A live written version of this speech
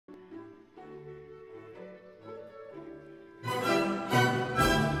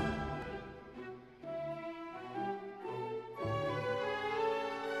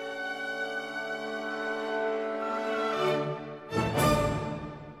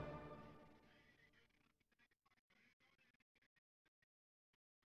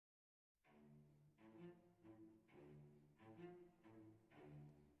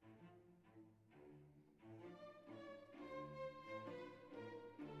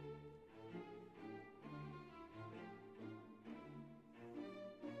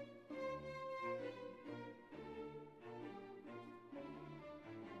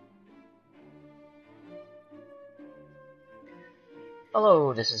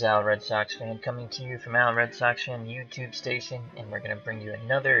Hello, this is Al Red Sox Fan coming to you from Al Red Sox Fan YouTube station, and we're going to bring you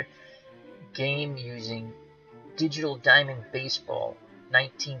another game using Digital Diamond Baseball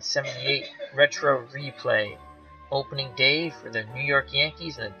 1978 Retro Replay. Opening day for the New York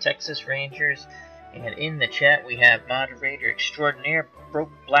Yankees and the Texas Rangers, and in the chat we have moderator extraordinaire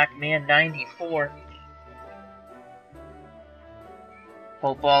Broke Black Man 94.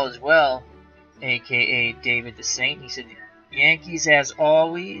 Hope all is well, aka David the Saint. He said, Yankees as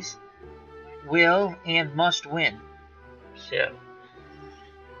always will and must win. So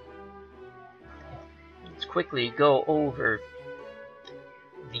let's quickly go over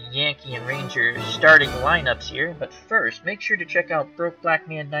the Yankee and Rangers starting lineups here. But first, make sure to check out Broke Black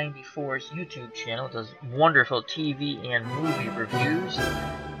Man 94's YouTube channel. It does wonderful TV and movie reviews.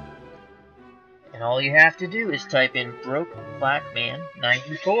 And all you have to do is type in Broke Black Man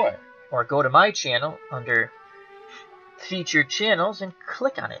 94, or go to my channel under featured channels and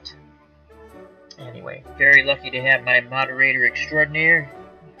click on it. Anyway, very lucky to have my moderator extraordinaire,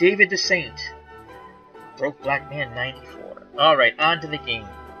 David the Saint. Broke Black Man 94. Alright, on to the game.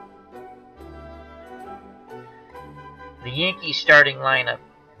 The Yankees starting lineup.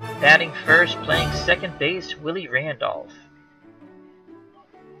 Batting first, playing second base, Willie Randolph.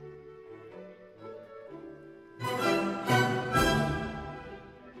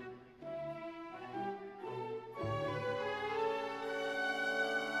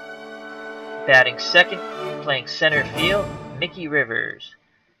 Batting second, playing center field, Mickey Rivers.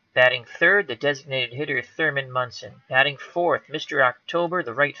 Batting third, the designated hitter Thurman Munson. Batting fourth, Mr. October,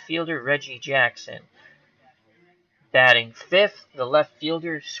 the right fielder Reggie Jackson. Batting fifth, the left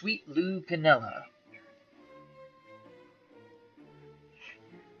fielder Sweet Lou Piniella.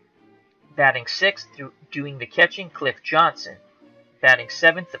 Batting sixth, doing the catching, Cliff Johnson. Batting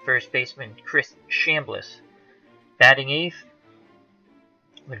seventh, the first baseman Chris Chambliss. Batting eighth,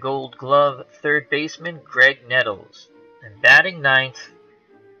 the Gold Glove third baseman Greg Nettles. And batting ninth,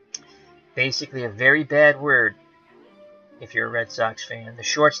 basically a very bad word if you're a Red Sox fan, the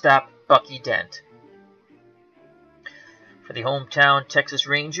shortstop Bucky Dent. For the hometown Texas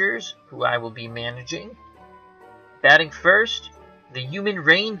Rangers, who I will be managing, batting first, the human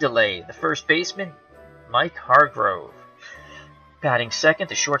rain delay, the first baseman Mike Hargrove. Batting second,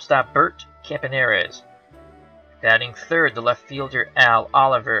 the shortstop Bert Campaneris. Batting third, the left fielder Al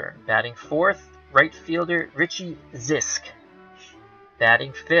Oliver. Batting fourth, right fielder Richie Zisk.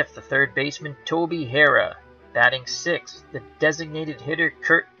 Batting fifth, the third baseman Toby Hara. Batting sixth, the designated hitter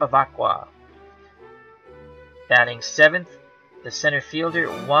Kurt Bavacqua. Batting seventh, the center fielder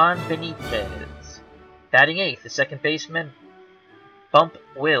Juan Benitez. Batting eighth, the second baseman Bump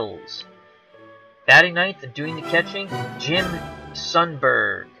Wills. Batting ninth and doing the catching, Jim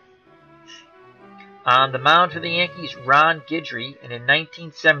Sundberg. On the mound for the Yankees, Ron Guidry, and in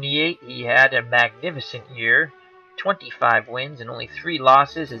 1978 he had a magnificent year, 25 wins and only 3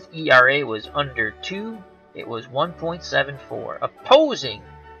 losses. His ERA was under 2, it was 1.74. Opposing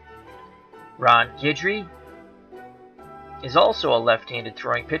Ron Guidry is also a left-handed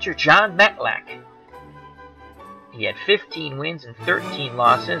throwing pitcher, John Matlack. He had 15 wins and 13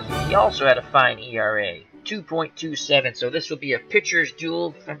 losses. He also had a fine ERA, 2.27, so this will be a pitcher's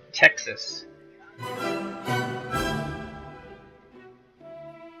duel from Texas.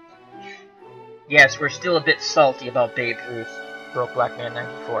 Yes, we're still a bit salty about Babe Ruth, Broke Black Man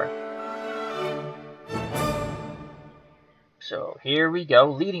 94. So here we go.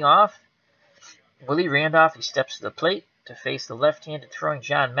 Leading off, Willie Randolph. He steps to the plate to face the left-handed throwing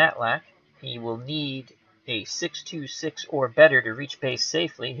John Matlack. He will need a 6.26 or better to reach base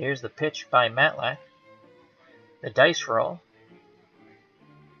safely. Here's the pitch by Matlack. The dice roll.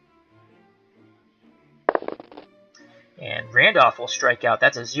 And Randolph will strike out.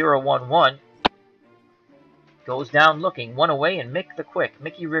 That's a 0-1-1. Goes down looking. One away, and Mick the Quick.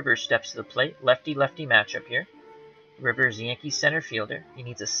 Mickey Rivers steps to the plate. Lefty-lefty matchup here. Rivers, Yankee center fielder. He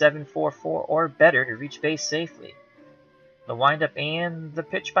needs a 7.44 or better to reach base safely. The windup and the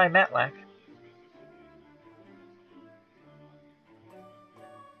pitch by Matlack.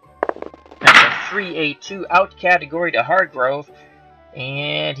 That's a 3-8-2 out category to Hargrove.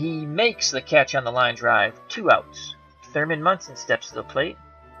 And he makes the catch on the line drive. 2 outs. Thurman Munson steps to the plate.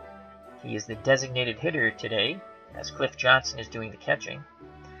 He is the designated hitter today, as Cliff Johnson is doing the catching.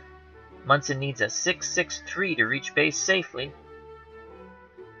 Munson needs a 6.63 to reach base safely.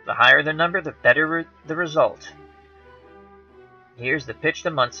 The higher the number, the better the result. Here's the pitch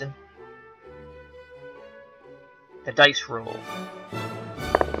to Munson. The dice roll.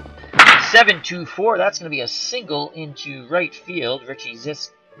 7-2-4, that's going to be a single into right field. Richie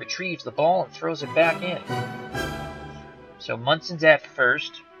Zisk retrieves the ball and throws it back in. So Munson's at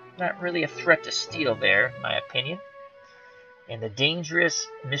first. Not really a threat to steal there, in my opinion. And the dangerous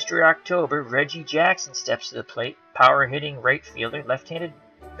Mr. October, Reggie Jackson, steps to the plate. Power-hitting right fielder, left-handed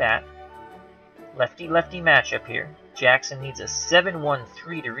bat. Lefty-lefty matchup here. Jackson needs a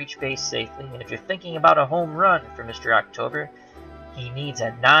 7-1-3 to reach base safely. And if you're thinking about a home run for Mr. October, he needs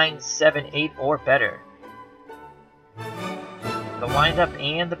a 9-7-8 or better. The windup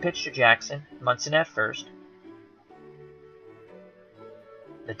and the pitch to Jackson. Munson at first.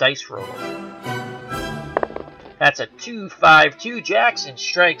 The dice roll. That's a 2-5-2. Jackson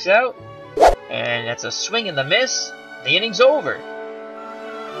strikes out. And that's a swing and the miss. The inning's over.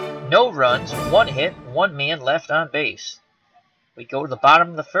 No runs, 1 hit, 1 man left on base. We go to the bottom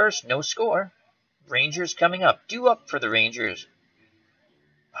of the first, no score. Rangers coming up. Due up for the Rangers.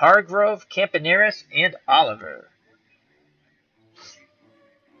 Hargrove, Campaneris, and Oliver.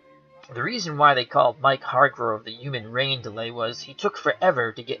 The reason why they called Mike Hargrove the human rain delay was he took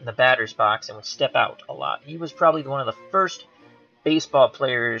forever to get in the batter's box and would step out a lot. He was probably one of the first baseball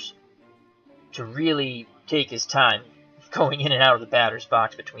players to really take his time going in and out of the batter's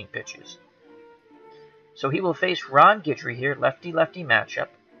box between pitches. So he will face Ron Guidry here, lefty-lefty matchup.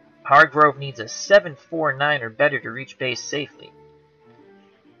 Hargrove needs a 7-4-9 or better to reach base safely.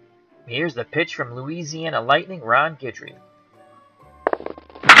 Here's the pitch from Louisiana Lightning, Ron Guidry.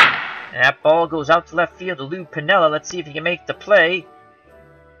 And that ball goes out to left field to Lou Piniella. Let's see if he can make the play.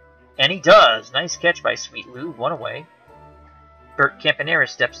 And he does. Nice catch by Sweet Lou. 1 away. Bert Campaneris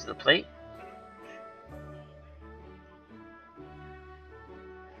steps to the plate.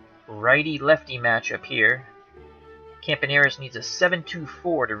 Righty-lefty matchup here. Campaneris needs a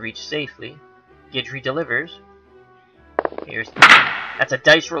 7-2-4 to reach safely. Guidry delivers. That's a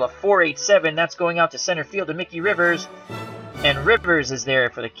dice roll of 4-8-7. That's going out to center field to Mickey Rivers. And Rivers is there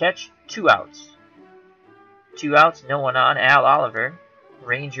for the catch. 2 outs. 2 outs, no one on. Al Oliver,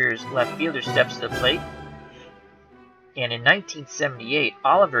 Rangers left fielder, steps to the plate. And in 1978,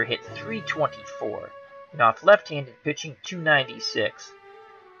 Oliver hit .324. And off left-handed pitching, .296.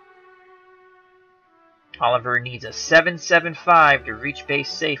 Oliver needs a 7-7-5 to reach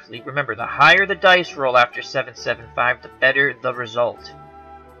base safely. Remember, the higher the dice roll after 7-7-5, the better the result.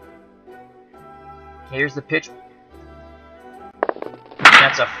 Here's the pitch.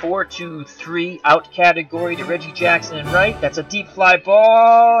 That's a 4-2-3 out category to Reggie Jackson in right. That's a deep fly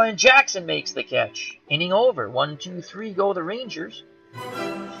ball, and Jackson makes the catch. Inning over. 1-2-3 go the Rangers.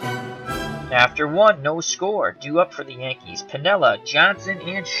 After 1, no score. Due up for the Yankees. Piniella, Johnson,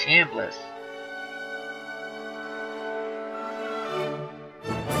 and Chambliss.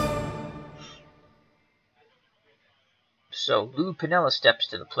 So Lou Piniella steps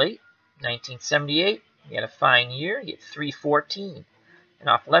to the plate. 1978, he had a fine year. He hit .314. And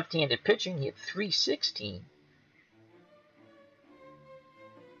off left-handed pitching, he hit .316.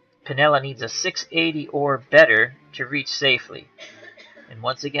 Piniella needs a 680 or better to reach safely. And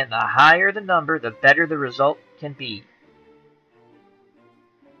once again, the higher the number, the better the result can be.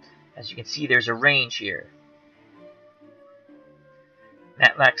 As you can see, there's a range here.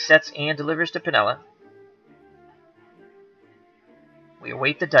 Matlack sets and delivers to Piniella. We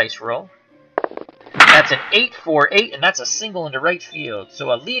await the dice roll. That's an 8-4-8, and that's a single into right field.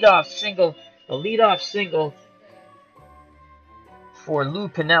 So a leadoff single for Lou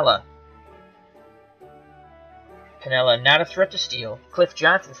Piniella. Piniella not a threat to steal. Cliff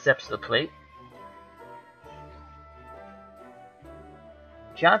Johnson steps to the plate.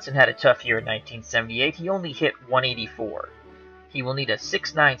 Johnson had a tough year in 1978. He only hit .184. He will need a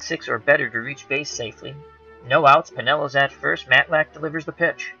 6.96 or better to reach base safely. No outs. Piniella's at first. Matlack delivers the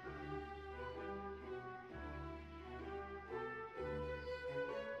pitch.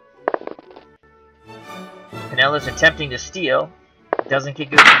 Piniella's attempting to steal. Doesn't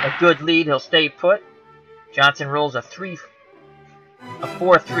get a good lead. He'll stay put. Johnson rolls a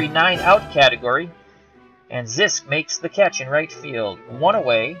 4-3-9 out category. And Zisk makes the catch in right field. 1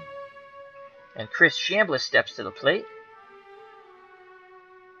 away. And Chris Chambliss steps to the plate.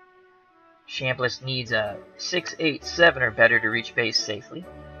 Chambliss needs a 6.87 or better to reach base safely.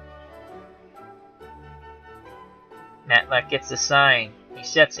 Matlack gets the sign. He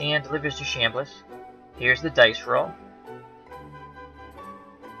sets and delivers to Chambliss. Here's the dice roll.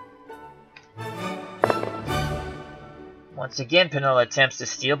 Once again, Piniella attempts to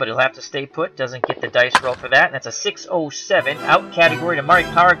steal, but he'll have to stay put. Doesn't get the dice roll for that. And that's a 6.07 out category to Mike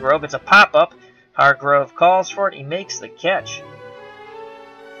Hargrove. It's a pop-up. Hargrove calls for it. He makes the catch.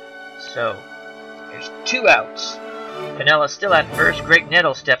 So, there's 2 outs. Piniella still at first. Greg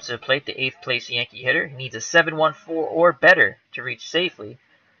Nettles steps to the plate, the 8th place Yankee hitter. He needs a 7-1-4 or better to reach safely.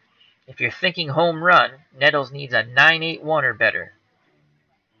 If you're thinking home run, Nettles needs a 9.81 or better.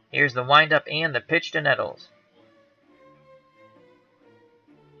 Here's the windup and the pitch to Nettles.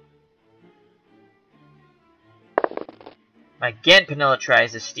 Again, Piniella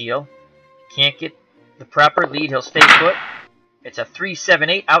tries to steal. Can't get the proper lead. He'll stay put. It's a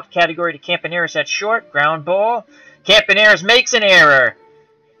 3-7-8 out category to Campaneris at short. Ground ball. Campaneris makes an error.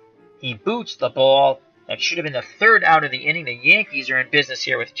 He boots the ball. That should have been the third out of the inning. The Yankees are in business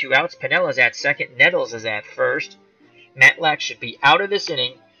here with 2 outs. Piniella's at second. Nettles is at first. Matlack should be out of this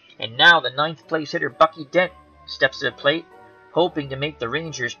inning. And now the 9th place hitter, Bucky Dent, steps to the plate, hoping to make the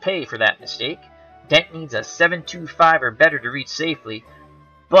Rangers pay for that mistake. Dent needs a 7.25 or better to reach safely.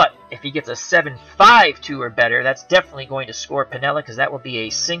 But if he gets a 7.52 or better, that's definitely going to score Piniella, because that will be a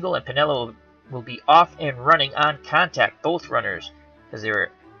single, and Piniella will be off and running on contact, both runners, because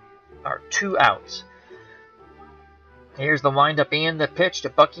there are 2 outs. Here's the windup and the pitch to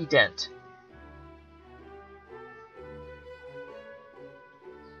Bucky Dent.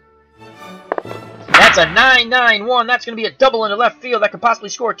 That's a 9-9-1. That's going to be a double into left field. That could possibly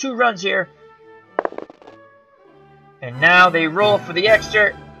score 2 runs here. And now they roll for the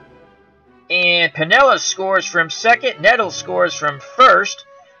extra. And Piniella scores from second. Nettles scores from first.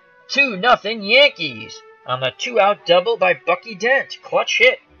 2-0 Yankees on the 2-out double by Bucky Dent. Clutch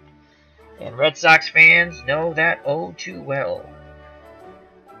hit. And Red Sox fans know that oh too well.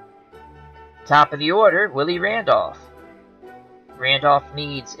 Top of the order, Willie Randolph. Randolph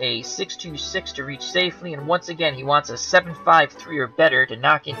needs a 6.26 to reach safely, and once again he wants a 7.53 or better to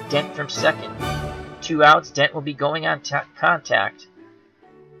knock in Dent from second. 2 outs, Dent will be going on contact.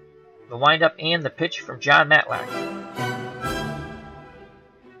 The windup and the pitch from John Matlack.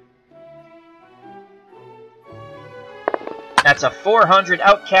 That's a 400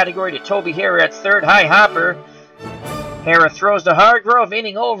 out category to Toby Harrah at third. High hopper. Harrah throws to Hargrove,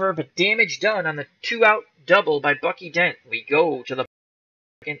 inning over, but damage done on the 2-out double by Bucky Dent. We go to the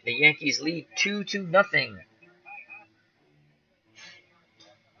second. The Yankees lead 2-0.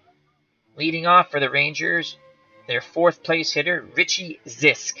 Leading off for the Rangers, their 4th place hitter, Richie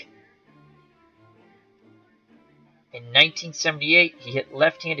Zisk. In 1978, he hit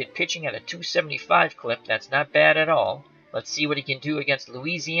left-handed pitching at a 275 clip. That's not bad at all. Let's see what he can do against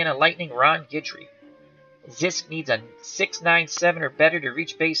Louisiana Lightning Ron Guidry. Zisk needs a 6.97 or better to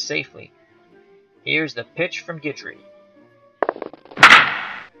reach base safely. Here's the pitch from Guidry.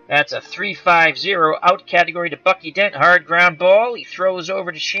 That's a 3.50 out category to Bucky Dent. Hard ground ball. He throws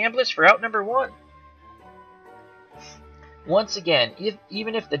over to Chambliss for out number 1. Once again,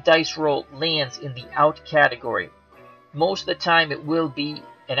 even if the dice roll lands in the out category, most of the time it will be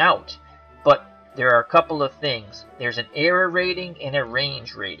an out. But there are a couple of things. There's an error rating and a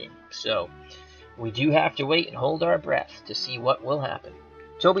range rating. So we do have to wait and hold our breath to see what will happen.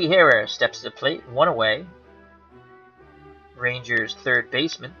 Toby Harrah steps to the plate, 1 away. Rangers' third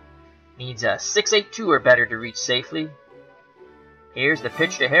baseman needs a 6.82 or better to reach safely. Here's the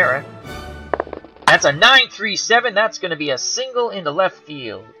pitch to Harrah. That's a 9.37. That's going to be a single into left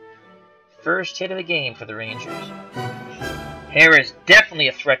field. First hit of the game for the Rangers. Harrah is definitely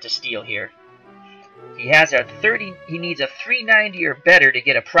a threat to steal here. He needs a 3.90 or better to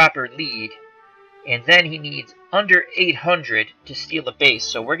get a proper lead. And then he needs under 800 to steal the base.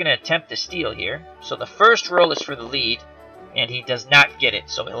 So we're going to attempt to steal here. So the first roll is for the lead, and he does not get it.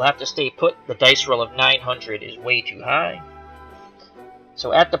 So he'll have to stay put. The dice roll of 900 is way too high.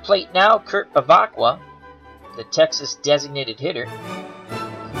 So at the plate now, Kurt Bavacqua, the Texas designated hitter.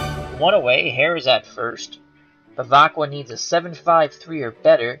 1 away, Harrah's at first. Bavacqua needs a 7.53 or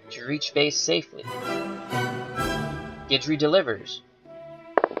better to reach base safely. Guidry delivers.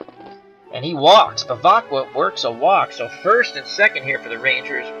 And he walks. Bavacqua works a walk. So first and second here for the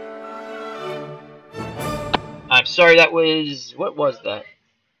Rangers. I'm sorry, that was... What was that?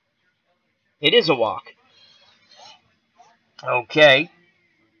 It is a walk. Okay.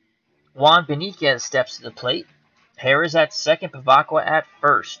 Juan Beniquez steps to the plate. Harrah's at second. Bavacqua at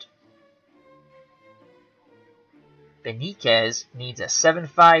first. Beniquez needs a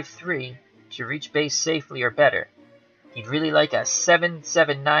 7.53 to reach base safely or better. He'd really like a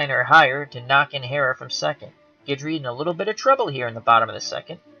 7.79 or higher to knock in Harrah from second. Guidry in a little bit of trouble here in the bottom of the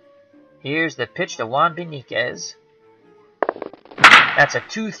second. Here's the pitch to Juan Beniquez. That's a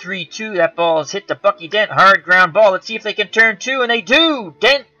 2.32. That ball is hit to Bucky Dent. Hard ground ball. Let's see if they can turn 2, and they do!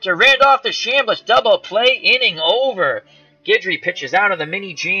 Dent to Randolph to Chambliss. Double play. Inning over. Guidry pitches out of the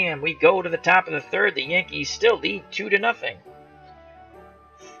mini jam. We go to the top of the third. The Yankees still lead 2-0.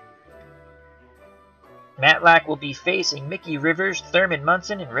 Matlack will be facing Mickey Rivers, Thurman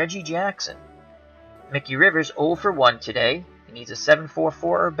Munson, and Reggie Jackson. Mickey Rivers 0 for 1 today. He needs a 7.44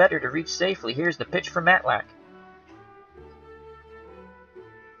 or better to reach safely. Here's the pitch for Matlack.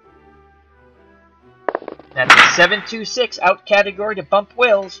 That's a 7.26 out category to Bump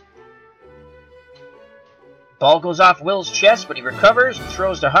Wills. Ball goes off Will's chest, but he recovers and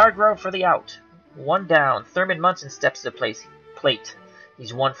throws to Hargrove for the out. 1 down. Thurman Munson steps to the plate.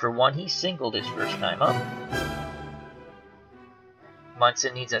 He's 1 for 1. He singled his first time up.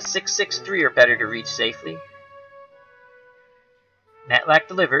 Munson needs a 6.63 or better to reach safely. Matlack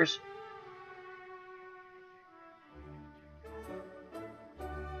delivers.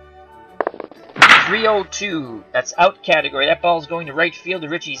 .302. That's out category. That ball's going to right field to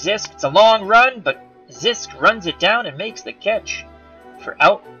Richie Zisk. It's a long run, but Zisk runs it down and makes the catch for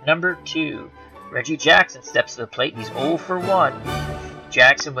out number 2. Reggie Jackson steps to the plate. He's 0 for 1.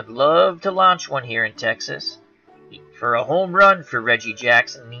 Jackson would love to launch one here in Texas. For a home run for Reggie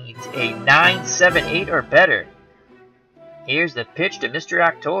Jackson, needs a 9.78 or better. Here's the pitch to Mr.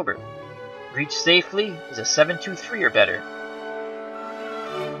 October. Reach safely is a 7.23 or better.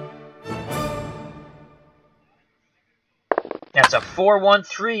 That's a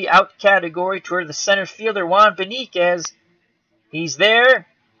 4.13 out category toward the center fielder, Juan Beniquez. He's there,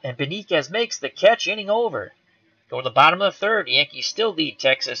 and Beniquez makes the catch, inning over. Go to the bottom of the third. The Yankees still lead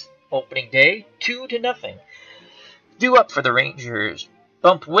Texas opening day 2-0. Due up for the Rangers,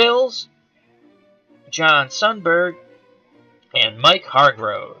 Bump Wills, John Sundberg, and Mike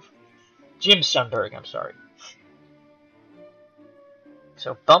Hargrove. Jim Sundberg, I'm sorry.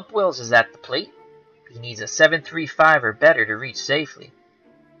 So Bump Wills is at the plate. He needs a 7.35 or better to reach safely.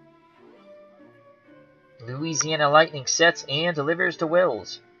 Louisiana Lightning sets and delivers to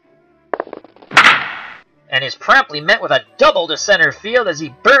Wills. And is promptly met with a double to center field as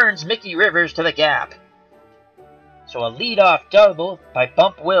he burns Mickey Rivers to the gap. So a leadoff double by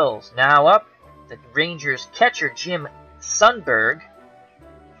Bump Wills. Now up, the Rangers catcher Jim Sundberg.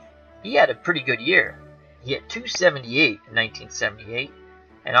 He had a pretty good year. He hit .278 in 1978,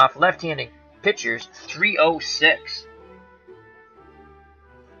 and off left-handed pitchers, .306.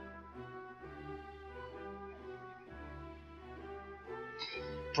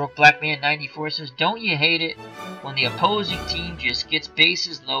 Broke Black Man 94 says, don't you hate it when the opposing team just gets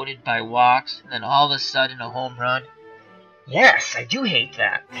bases loaded by walks and then all of a sudden a home run? Yes, I do hate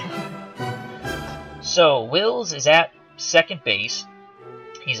that. So Wills is at second base.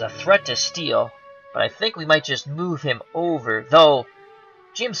 He's a threat to steal, but I think we might just move him over, though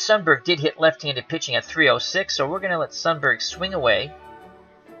Jim Sundberg did hit left-handed pitching at .306, so we're going to let Sundberg swing away.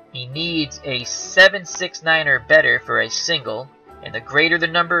 He needs a 7.69 or better for a single, and the greater the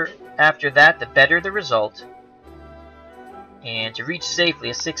number after that, the better the result. And to reach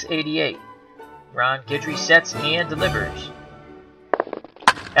safely, a 6.88. Ron Guidry sets and delivers.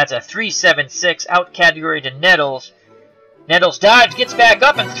 That's a 3.76 out category to Nettles. Nettles dives, gets back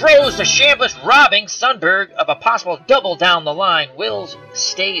up, and throws to Chambliss, robbing Sundberg of a possible double down the line. Wills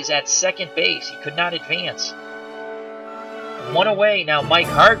stays at second base. He could not advance. 1 away. Now Mike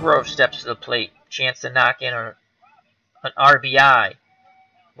Hargrove steps to the plate. Chance to knock in an RBI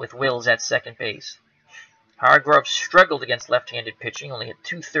with Wills at second base. Hargrove struggled against left-handed pitching, only hit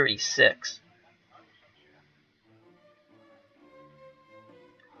 .236.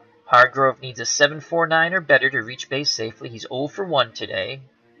 Hargrove needs a 7.49 or better to reach base safely. He's 0 for 1 today.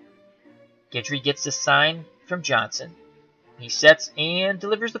 Guidry gets the sign from Johnson. He sets and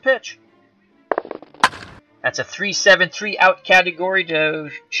delivers the pitch. That's a 3.73 out category to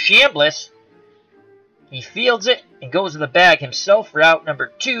Chambliss. He fields it and goes to the bag himself for out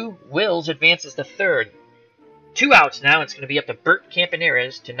number 2. Wills advances to third. 2 outs now. It's going to be up to Bert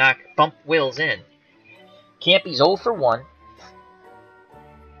Campaneris to knock Bump Wills in. Campy's 0 for 1.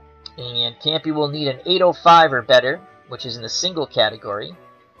 And Campy will need an 8.05 or better, which is in the single category,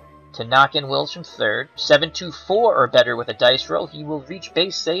 to knock in Wills from third. 7.24 or better with a dice roll. He will reach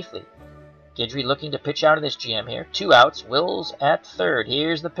base safely. Guidry looking to pitch out of this jam here. 2 outs. Wills at third.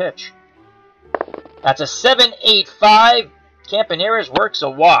 Here's the pitch. That's a 7.85. Campaneris works a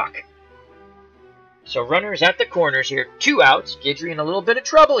walk. So runners at the corners here. 2 outs. Guidry in a little bit of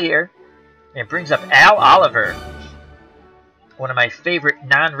trouble here. And brings up Al Oliver, one of my favorite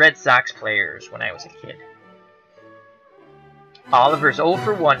non-Red Sox players when I was a kid. Oliver's 0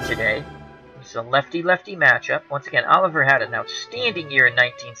 for 1 today. It's a lefty-lefty matchup. Once again, Oliver had an outstanding year in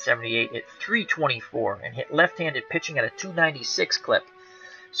 1978 at .324 and hit left-handed pitching at a .296 clip.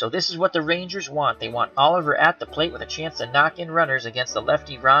 So this is what the Rangers want. They want Oliver at the plate with a chance to knock in runners against the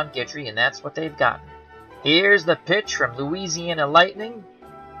lefty Ron Guidry, and that's what they've gotten. Here's the pitch from Louisiana Lightning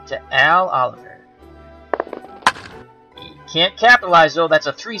to Al Oliver. He Can't capitalize, though. That's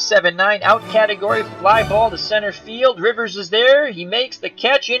a 3-7-9 out category fly ball to center field. Rivers is there. He makes the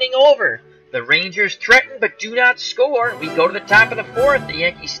catch, inning over. The Rangers threaten but do not score. We go to the top of the fourth. The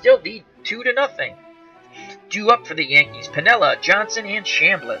Yankees still lead 2-0. Due up for the Yankees, Piniella, Johnson, and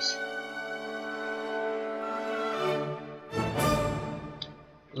Chambliss.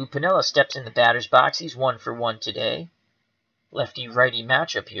 Lou Piniella steps in the batter's box. He's 1 for 1 today. Lefty-righty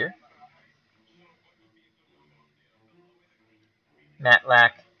matchup here.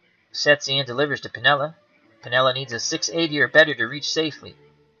 Matlack sets and delivers to Piniella. Piniella needs a 680 or better to reach safely.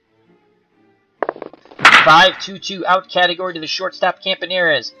 5-2-2 out category to the shortstop,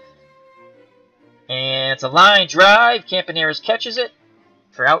 Campaneris. And it's a line drive. Campaneris catches it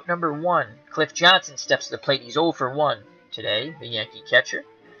for out number 1. Cliff Johnson steps to the plate. He's 0 for 1 today, the Yankee catcher.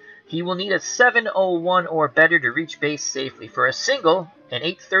 He will need a 701 or better to reach base safely. For a single, an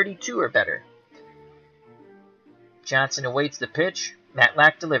 832 or better. Johnson awaits the pitch.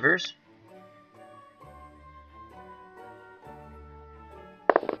 Matlack delivers.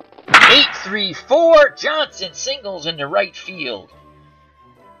 8-3-4. Johnson singles into right field.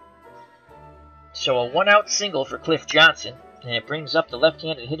 So a 1-out single for Cliff Johnson. And it brings up the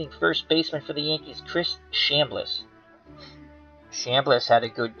left-handed hitting first baseman for the Yankees, Chris Chambliss. Chambliss had a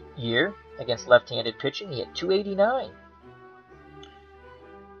good year against left-handed pitching. He had 289.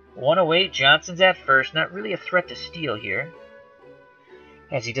 108, Johnson's at first. Not really a threat to steal here,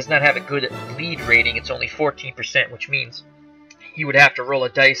 as he does not have a good lead rating. It's only 14%, which means he would have to roll a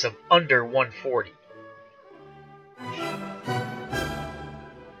dice of under 140.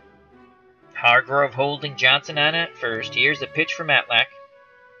 Hargrove holding Johnson on at first. Here's the pitch for Matlack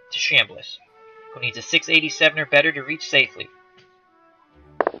to Chambliss, who needs a 687 or better to reach safely.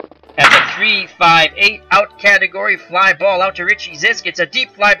 That's a 3-5-8 out category fly ball out to Richie Zisk. It's a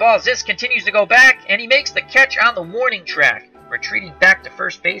deep fly ball. Zisk continues to go back, and he makes the catch on the warning track. Retreating back to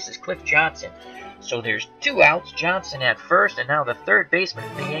first base is Cliff Johnson. So there's 2 outs. Johnson at first, and now the third baseman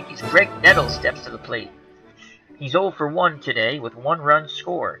for the Yankees, Greg Nettles, steps to the plate. He's 0 for 1 today with 1 run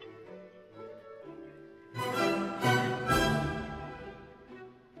scored.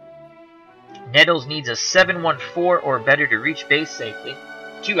 Nettles needs a 714 or better to reach base safely.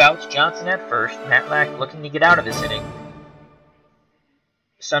 2 outs, Johnson at first. Matlack looking to get out of this inning.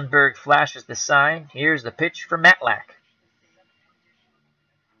 Sundberg flashes the sign. Here's the pitch for Matlack.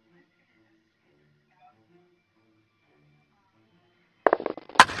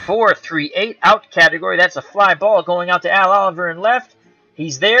 Four, 3-8 out category. That's a fly ball going out to Al Oliver in left.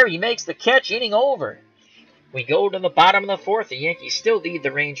 He's there. He makes the catch. Inning over. We go to the bottom of the fourth. The Yankees still lead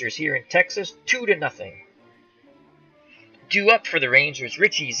the Rangers here in Texas 2-0. Due up for the Rangers,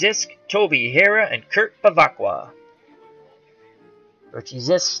 Richie Zisk, Toby Hara, and Kurt Bavacqua. Richie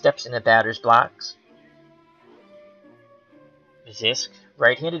Zisk steps in the batter's box. Zisk,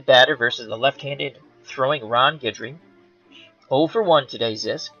 right-handed batter versus the left-handed throwing Ron Guidry. 0 for 1 today,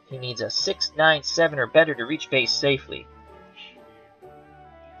 Zisk. He needs a 697 or better to reach base safely.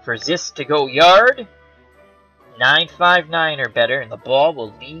 For Zisk to go yard, 959 or better, and the ball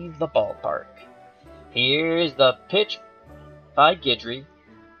will leave the ballpark. Here's the pitch by Guidry.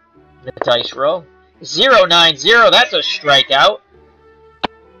 The dice roll. 0-9-0. That's a strikeout.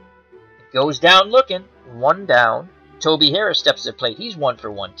 It goes down looking. 1 down. Toby Harris steps to the plate. He's 1 for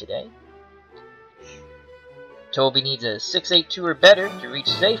 1 today. Toby needs a 682 or better to reach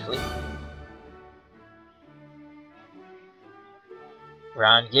safely.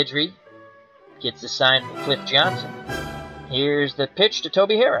 Ron Guidry gets the sign from Cliff Johnson. Here's the pitch to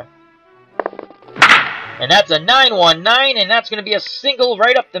Toby Hara. And that's a 9-1-9, and that's going to be a single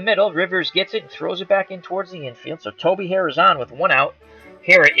right up the middle. Rivers gets it and throws it back in towards the infield. So Toby Hara's on with 1 out.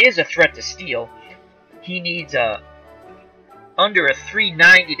 Hara is a threat to steal. He needs under a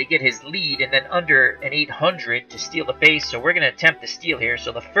 390 to get his lead, and then under an 800 to steal the base. So we're going to attempt to steal here.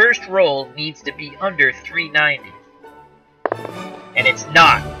 So the first roll needs to be under 390. And it's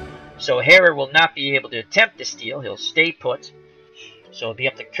not. So Hara will not be able to attempt to steal. He'll stay put. So it'll be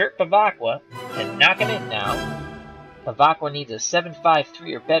up to Kurt Bavacqua to knock him in now. Bavacqua needs a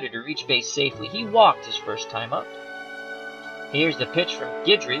 753 or better to reach base safely. He walked his first time up. Here's the pitch from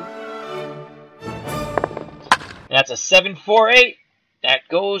Guidry. That's a 748. That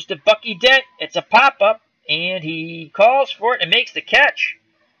goes to Bucky Dent. It's a pop-up, and he calls for it and makes the catch.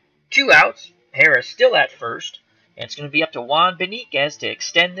 2 outs. Harris still at first, and it's going to be up to Juan Beniquez to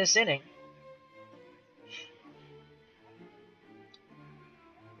extend this inning.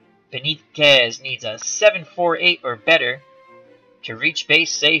 Beniquez needs a 748 or better to reach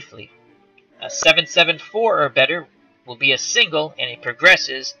base safely. A 774 or better will be a single, and it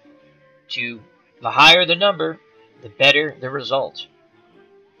progresses to the higher the number, the better the result.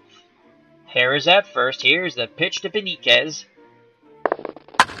 Harris at first. Here's the pitch to Benitez.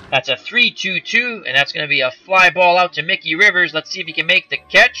 That's a 3-2-2, and that's going to be a fly ball out to Mickey Rivers. Let's see if he can make the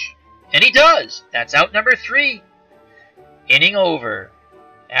catch. And he does. That's out number 3. Inning over.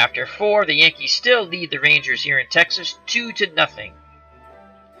 After 4, the Yankees still lead the Rangers here in Texas 2-0.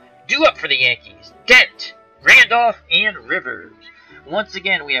 Due up for the Yankees, Dent, Randolph, and Rivers. Once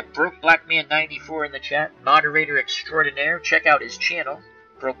again, we have Broke Black Man 94 in the chat, moderator extraordinaire. Check out his channel,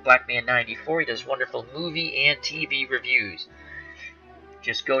 Broke Black Man 94. He does wonderful movie and TV reviews.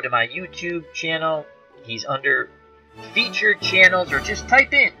 Just go to my YouTube channel. He's under featured channels, or just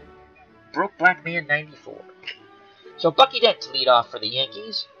type in Broke Black Man 94. So Bucky Dent to lead off for the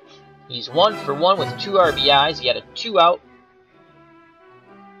Yankees. He's 1 for 1 with 2 RBIs. He had a 2-out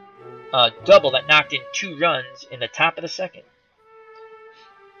double that knocked in 2 runs in the top of the second.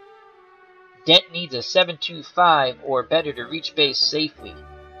 Dent needs a 7.25 or better to reach base safely.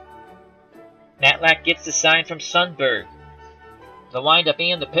 Matlack gets the sign from Sundberg. The windup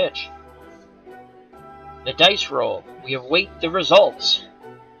and the pitch. The dice roll. We await the results.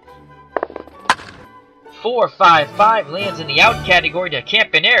 4-5-5 lands in the out category to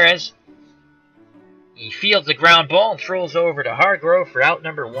Campaneris. He fields the ground ball and throws over to Hargrove for out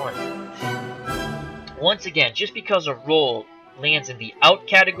number 1. Once again, just because a roll lands in the out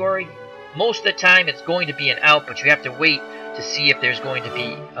category, most of the time it's going to be an out, but you have to wait to see if there's going to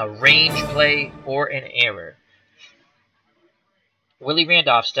be a range play or an error. Willie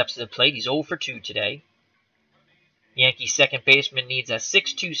Randolph steps to the plate. He's 0 for 2 today. Yankee second baseman needs a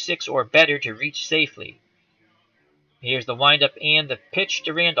 6.26 or better to reach safely. Here's the windup and the pitch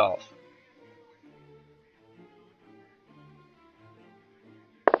to Randolph.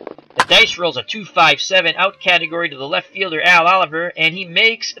 The dice rolls a 2-5-7 out category to the left fielder Al Oliver, and he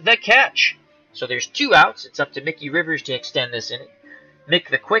makes the catch. So there's 2 outs. It's up to Mickey Rivers to extend this inning. Mick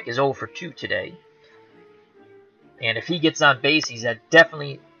the Quick is 0 for 2 today. And if he gets on base, he's a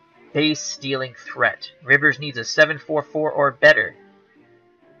definitely base-stealing threat. Rivers needs a 7.44 or better.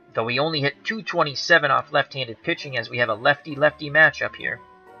 Though he only hit 227 off left-handed pitching, as we have a lefty-lefty matchup here.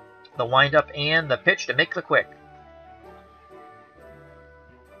 The windup and the pitch to Mick the Quick.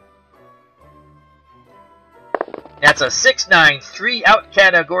 That's a 6.93 out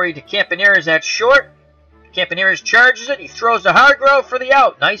category to Campaneris at short. Campaneris charges it. He throws to Hargrove for the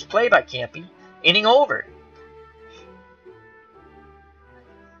out. Nice play by Campy. Inning over.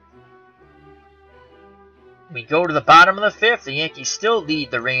 We go to the bottom of the 5th. The Yankees still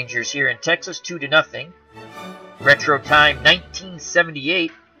lead the Rangers here in Texas 2-0. Retro time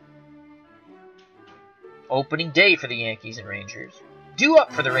 1978. Opening day for the Yankees and Rangers. Due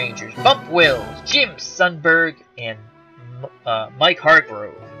up for the Rangers, Bump Wills, Jim Sundberg, and Mike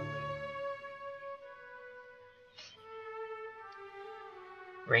Hargrove.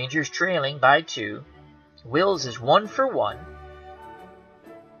 Rangers trailing by 2. Wills is 1 for 1.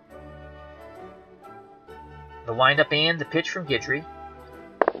 The windup and the pitch from Guidry.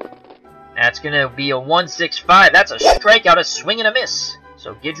 That's going to be a 1.65. That's a strikeout, a swing and a miss.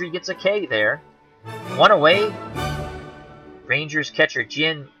 So Guidry gets a K there. 1 away. Rangers catcher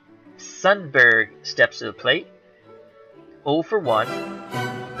Jim Sundberg steps to the plate. 0 for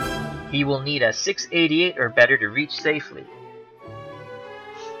 1. He will need a 6.88 or better to reach safely.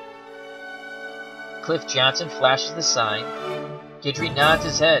 Cliff Johnson flashes the sign. Guidry nods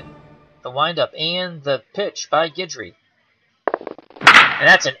his head. The windup and the pitch by Guidry. And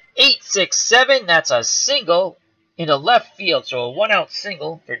that's an 8.67. That's a single into left field. So a 1-out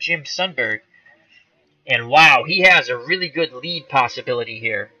single for Jim Sundberg. And wow, he has a really good lead possibility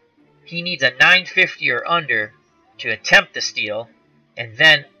here. He needs a 950 or under to attempt the steal, and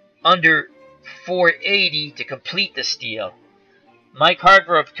then under 480 to complete the steal. Mike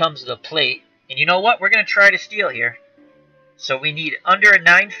Hargrove comes to the plate, and you know what? We're going to try to steal here. So we need under a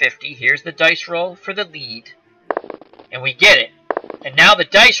 950. Here's the dice roll for the lead. And we get it. And now the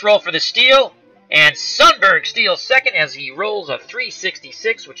dice roll for the steal. And Sundberg steals second as he rolls a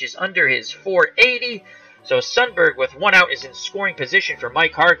 366, which is under his 480. So Sundberg with 1 out is in scoring position for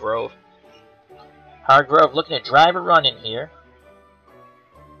Mike Hargrove. Hargrove looking to drive a run in here.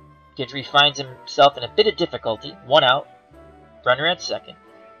 Guidry finds himself in a bit of difficulty. 1 out. Runner at second.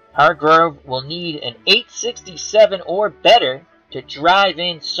 Hargrove will need an 8.67 or better to drive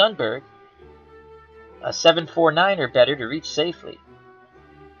in Sundberg. A 7.49 or better to reach safely.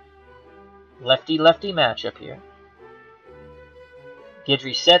 Lefty-lefty matchup here.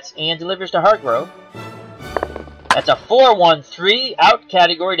 Guidry sets and delivers to Hargrove. That's a 4-1-3. Out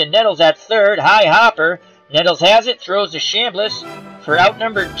category to Nettles at third. High hopper. Nettles has it. Throws to Chambliss for out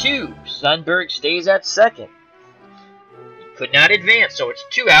number 2. Sundberg stays at second. could not advance, so it's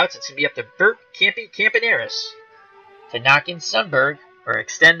 2 outs. It's going to be up to Bert Campaneris to knock in Sundberg or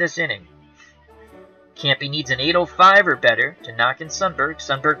extend this inning. Campy needs an 805 or better to knock in Sundberg.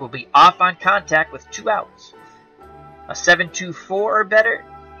 Sundberg will be off on contact with 2 outs. A 724 or better,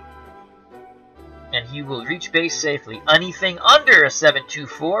 and he will reach base safely. Anything under a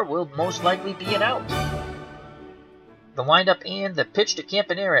 724 will most likely be an out. The windup and the pitch to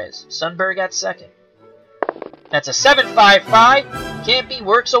Campaneris. Sundberg at second. That's a 7.55. Campy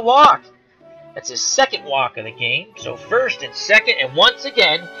works a walk. That's his second walk of the game. So first and second, and once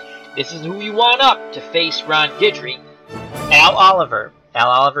again, this is who you want up to face Ron Guidry. Al Oliver. Al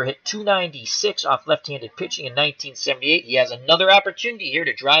Oliver hit .296 off left-handed pitching in 1978. He has another opportunity here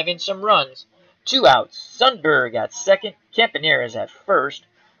to drive in some runs. 2 outs. Sundberg at second. Campaneris at first.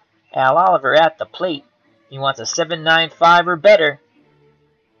 Al Oliver at the plate. He wants a 7.95 or better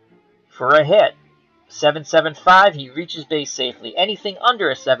for a hit. 7.75, he reaches base safely. Anything under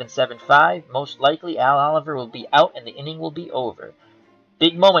a 7.75, most likely Al Oliver will be out and the inning will be over.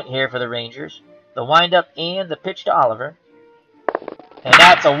 Big moment here for the Rangers. The windup and the pitch to Oliver. And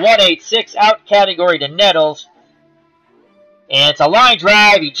that's a 1.86 out category to Nettles. And it's a line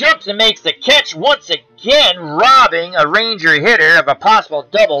drive. He jumps and makes the catch once again, robbing a Ranger hitter of a possible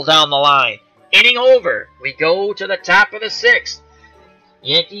double down the line. Inning over. We go to the top of the 6th.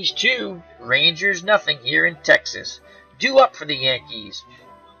 Yankees 2, Rangers nothing here in Texas. Due up for the Yankees.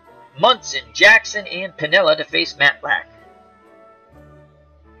 Munson, Jackson, and Piniella to face Matlack.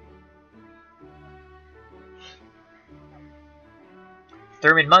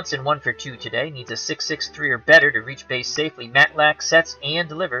 Thurman Munson 1 for 2 today. Needs a 6.63 or better to reach base safely. Matlack sets and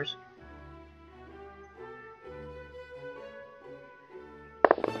delivers.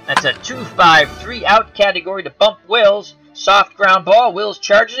 That's a 2.53 out category to Bump Wills. Soft ground ball. Wills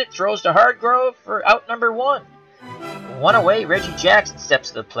charges it, throws to Hargrove for out number 1. 1 away, Reggie Jackson steps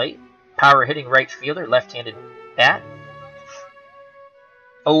to the plate. Power hitting right fielder, left-handed bat.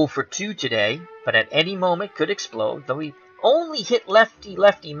 0 for 2 today, but at any moment could explode, though he only hit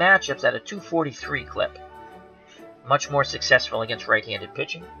lefty-lefty matchups at a 243 clip. Much more successful against right-handed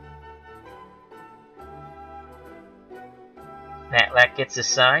pitching. Matlack gets his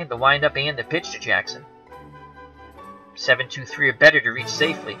sign, the windup and the pitch to Jackson. 7.23 or better to reach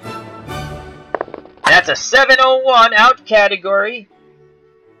safely. That's a 7.01 out category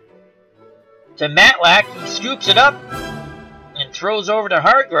to Matlack. He scoops it up and throws over to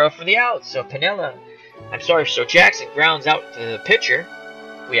Hargrove for the out. So so Jackson grounds out to the pitcher.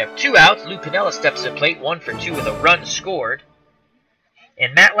 We have 2 outs. Lou Piniella steps to the plate, 1 for 2 with a run scored.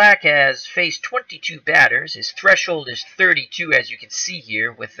 And Matlack has faced 22 batters. His threshold is 32, as you can see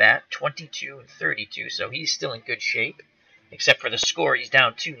here with that. 22 and 32, so he's still in good shape. Except for the score, he's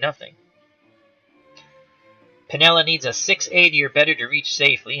down 2-0. Piniella needs a 6.80 or better to reach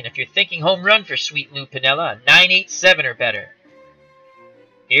safely. And if you're thinking home run for Sweet Lou Piniella, a 9.87 or better.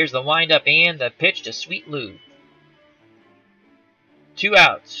 Here's the windup and the pitch to Sweet Lou. 2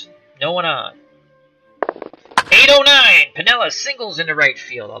 outs. No one on. 8.09. Piniella singles into right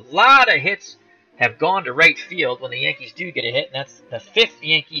field. A lot of hits have gone to right field when the Yankees do get a hit, and that's the 5th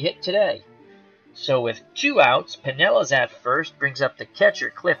Yankee hit today. So with 2 outs, Pinella's at first, brings up the catcher,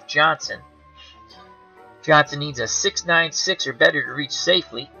 Cliff Johnson. Johnson needs a 6.96 or better to reach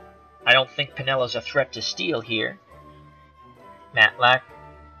safely. I don't think Pinella's a threat to steal here. Matlack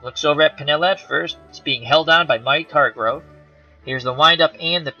looks over at Piniella at first. It's being held on by Mike Hargrove. Here's the windup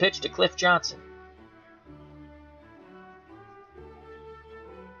and the pitch to Cliff Johnson.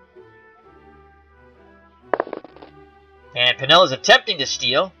 And Pinella's attempting to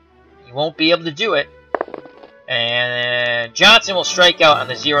steal. He won't be able to do it. And Johnson will strike out on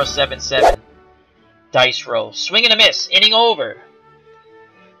the 0.77 dice roll. Swing and a miss. Inning over.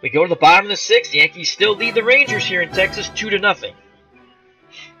 We go to the bottom of the 6th. The Yankees still lead the Rangers here in Texas 2-0.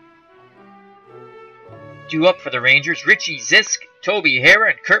 Due up for the Rangers, Richie Zisk, Toby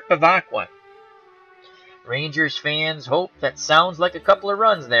Harrah, and Kurt Bavacqua. Rangers fans hope that sounds like a couple of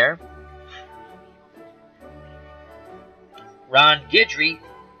runs there. Ron Guidry,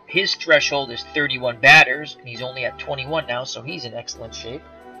 his threshold is 31 batters, and he's only at 21 now, so he's in excellent shape.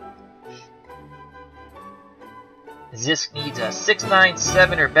 Zisk needs a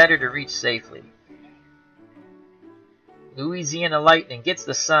 6.97 or better to reach safely. Louisiana Lightning gets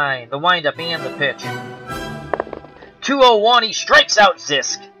the sign, the windup, and the pitch. 2.01, he strikes out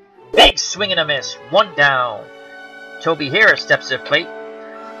Zisk. Big swing and a miss, 1 down. Toby Harrah steps to the plate.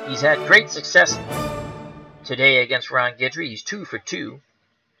 He's had great success today against Ron Guidry. He's 2 for 2.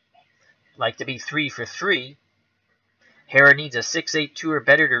 Like to be 3 for 3. Harrah needs a 6.82 or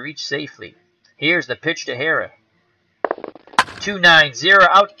better to reach safely. Here's the pitch to Harrah. 290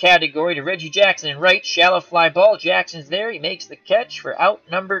 out category to Reggie Jackson in right. Shallow fly ball. Jackson's there. He makes the catch for out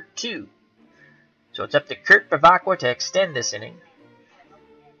number 2. So it's up to Kurt Bavacqua to extend this inning.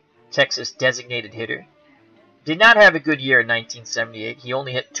 Texas designated hitter. Did not have a good year in 1978. He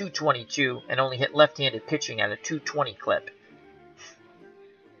only hit .222 and only hit left-handed pitching at a .220 clip.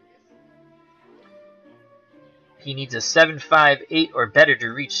 He needs a 7.58 or better to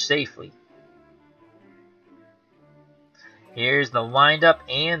reach safely. Here's the windup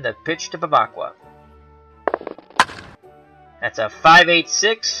and the pitch to Bavacqua. That's a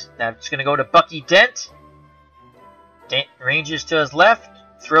 5.86. That's going to go to Bucky Dent. Dent ranges to his left.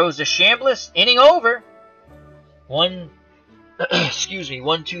 Throws to Chambliss. Inning over. 1,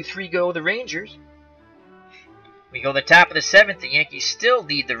 2, 3 go the Rangers. We go the top of the 7th. The Yankees still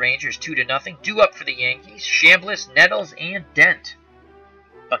lead the Rangers 2-0. Due up for the Yankees. Chambliss, Nettles, and Dent.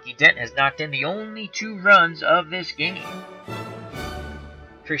 Bucky Dent has knocked in the only 2 runs of this game.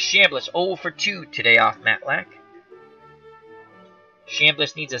 For Chambliss, 0 for 2 today off Matlack.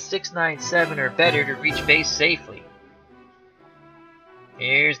 Chambliss needs a 6.97 or better to reach base safely.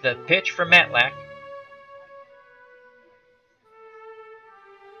 Here's the pitch for Matlack.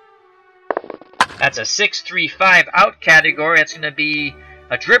 That's a 6.35 out category. That's going to be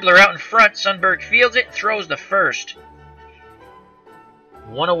a dribbler out in front. Sundberg fields it and throws the first.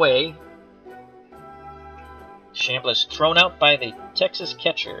 1 away. Chambliss thrown out by the Texas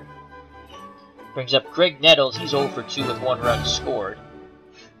catcher. Brings up Greg Nettles. He's 0 for 2 with 1 run scored.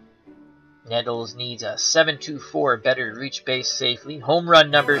 Nettles needs a 7.24 better to reach base safely. Home run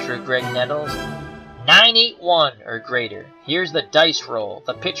numbers for Greg Nettles. 9.81 or greater. Here's the dice roll.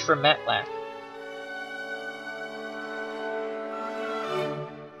 The pitch from Matlack.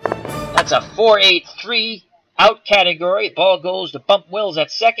 That's a 4.83 out category. Ball goes to Bump Wills at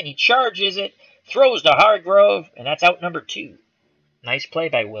second. He charges it. Throws to Hargrove. And that's out number 2. Nice play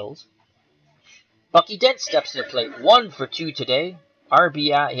by Wills. Bucky Dent steps to the plate. 1 for 2 today.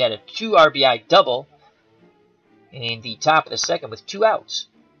 RBI. He had a 2 RBI double in the top of the 2nd with 2 outs.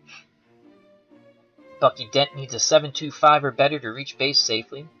 Bucky Dent needs a 7.25 or better to reach base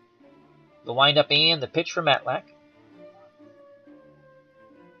safely. The windup and the pitch for Matlack.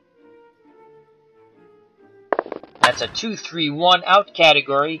 That's a 2.31 out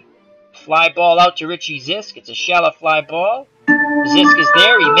category. Fly ball out to Richie Zisk. It's a shallow fly ball. Zisk is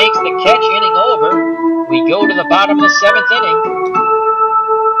there. He makes the catch. Inning over. We go to the bottom of the 7th inning.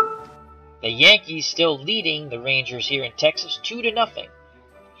 The Yankees still leading the Rangers here in Texas 2-0.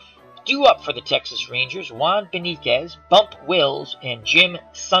 Due up for the Texas Rangers, Juan Beniquez, Bump Wills, and Jim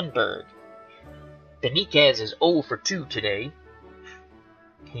Sundberg. Beniquez is 0 for 2 today.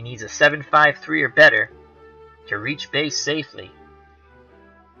 He needs a 7.53 or better to reach base safely.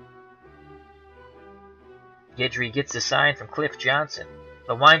 Guidry gets the sign from Cliff Johnson.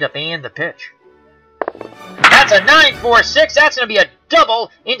 The windup and the pitch. That's a 9.46. That's going to be a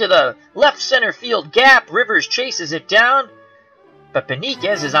double into the left center field gap. Rivers chases it down, but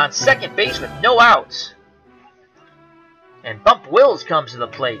Beniquez is on second base with no outs. And Bump Wills comes to the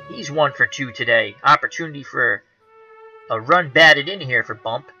plate. He's 1 for 2 today. Opportunity for a run batted in here for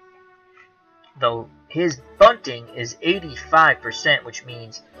Bump. Though his bunting is 85%, which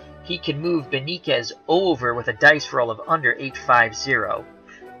means he can move Beniquez over with a dice roll of under 850.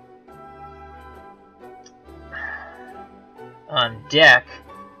 On deck,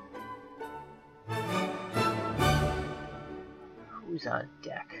 who's on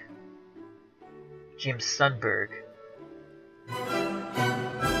deck? Jim Sundberg.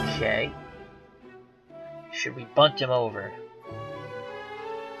 Okay. Should we bunt him over?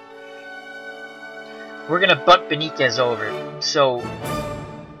 We're going to bunt Beniquez over. So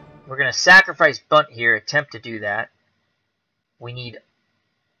we're going to sacrifice bunt here, attempt to do that. We need,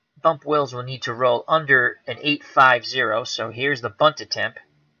 Bump Wills will need to roll under an 850, so here's the bunt attempt.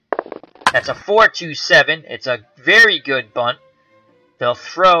 That's a 4.27. It's a very good bunt. They'll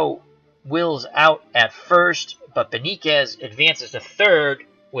throw Wills out at first, but Beniquez advances to third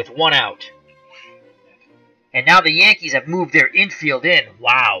with 1 out. And now the Yankees have moved their infield in.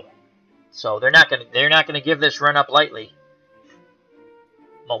 Wow. So they're not gonna give this run up lightly.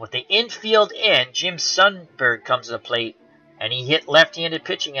 But with the infield in, Jim Sundberg comes to the plate, and he hit left-handed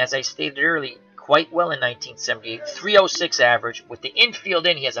pitching, as I stated earlier, quite well in 1978. 3.06 average. With the infield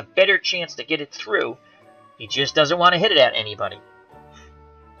in, he has a better chance to get it through. He just doesn't want to hit it at anybody.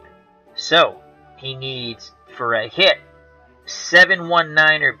 So he needs, for a hit,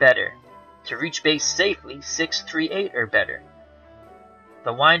 7.19 or better. To reach base safely, 6.38 or better.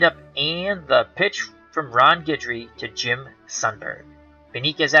 The windup and the pitch from Ron Guidry to Jim Sundberg.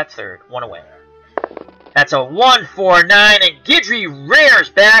 Beniquez at third, 1 away. That's That's a 1-4-9, and Guidry rears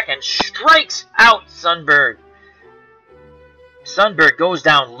back and strikes out Sundberg. Sundberg goes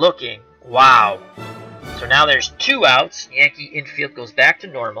down looking. Wow. So now there's 2 outs. Yankee infield goes back to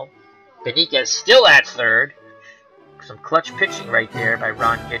normal. Beniquez still at third. Some clutch pitching right there by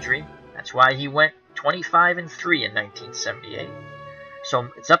Ron Guidry. That's why he went 25-3 in 1978. So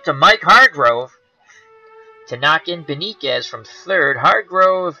it's up to Mike Hargrove to knock in Beniquez from third.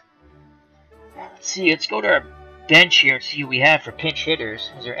 Hargrove, let's see, let's go to our bench here and see who we have for pinch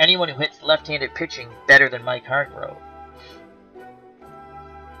hitters. Is there anyone who hits left-handed pitching better than Mike Hargrove?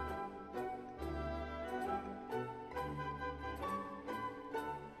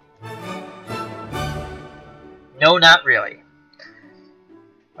 No, not really.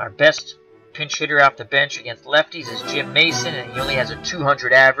 Our best pinch hitter off the bench against lefties is Jim Mason, and he only has a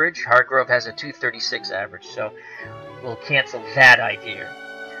 200 average. Hargrove has a 236 average, so we'll cancel that idea.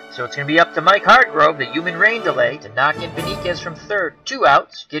 So it's going to be up to Mike Hargrove, the human rain delay, to knock in Beniquez from third. 2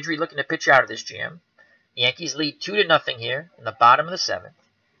 outs. Guidry looking to pitch out of this jam. Yankees lead 2-0 here in the bottom of the 7th.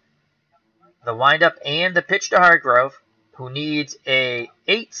 The windup and the pitch to Hargrove, who needs a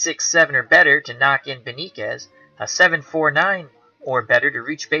 8-6-7 or better to knock in Beniquez, a 7-4-9 or better to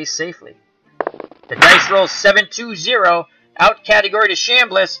reach base safely. The dice rolls 7-2-0, out category to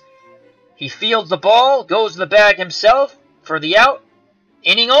Chambliss. He fields the ball, goes to the bag himself for the out.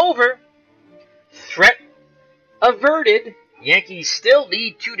 Inning over. Threat averted. Yankees still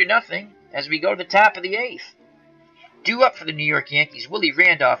lead 2-0 as we go to the top of the 8th. Due up for the New York Yankees, Willie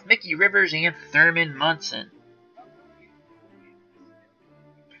Randolph, Mickey Rivers, and Thurman Munson.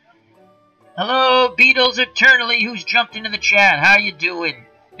 Hello, Beatles Eternally, who's jumped into the chat. How you doing?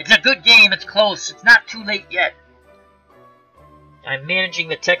 It's a good game. It's close. It's not too late yet. I'm managing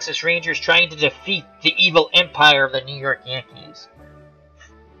the Texas Rangers, trying to defeat the evil empire of the New York Yankees.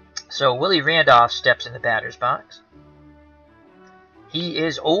 So Willie Randolph steps in the batter's box. He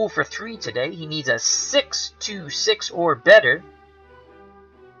is 0 for 3 today. He needs a 6-2-6 or better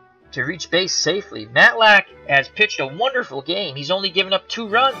to reach base safely. Matlack has pitched a wonderful game. He's only given up 2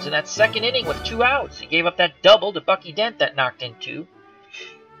 runs in that second inning with 2 outs. He gave up that double to Bucky Dent that knocked in 2.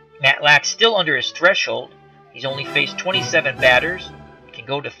 Matlack's still under his threshold. He's only faced 27 batters. Can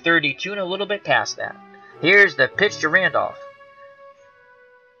go to 32 and a little bit past that. Here's the pitch to Randolph.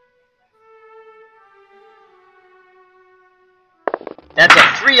 That's a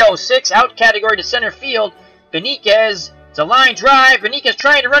 3-0-6 out category to center field. Beniquez, it's a line drive. Beniquez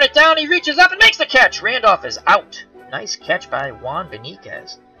trying to run it down. He reaches up and makes the catch. Randolph is out. Nice catch by Juan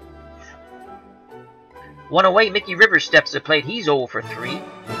Beniquez. 1 away, Mickey Rivers steps to the plate. He's 0 for 3.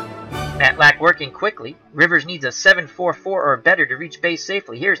 Matlack working quickly. Rivers needs a 7-4-4 or better to reach base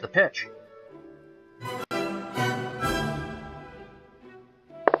safely. Here's the pitch.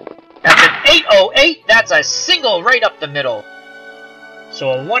 That's an 8-0-8. That's a single right up the middle. So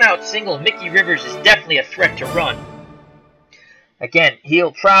a 1-out single. Mickey Rivers is definitely a threat to run. Again,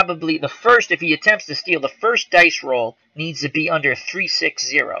 he'll probably, if he attempts to steal, the first dice roll needs to be under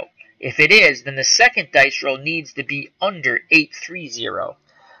 360. If it is, then the second dice roll needs to be under 830.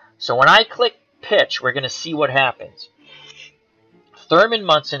 So when I click pitch, we're going to see what happens. Thurman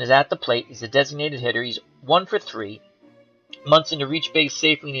Munson is at the plate. He's a designated hitter. He's 1 for 3. Munson to reach base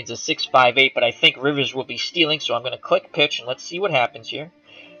safely needs a 6.58, but I think Rivers will be stealing, so I'm going to click pitch, and let's see what happens here.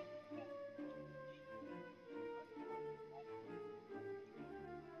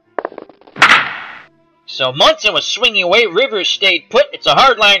 So Munson was swinging away. Rivers stayed put. It's a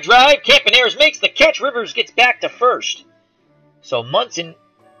hard line drive. Campaneris makes the catch. Rivers gets back to first. So Munson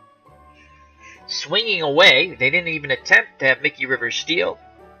swinging away. They didn't even attempt to have Mickey Rivers steal.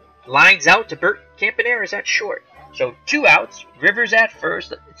 Lines out to Bert Campaneris at short. So 2 outs. Rivers at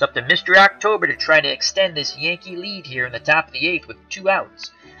first. It's up to Mr. October to try to extend this Yankee lead here in the top of the 8th with 2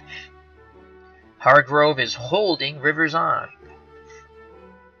 outs. Hargrove is holding Rivers on.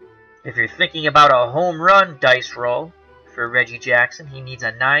 If you're thinking about a home run dice roll for Reggie Jackson, he needs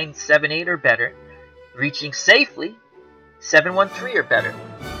a 9-7-8 or better, reaching safely 7-1-3 or better.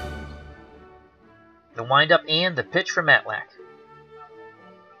 The windup and the pitch for Matlack.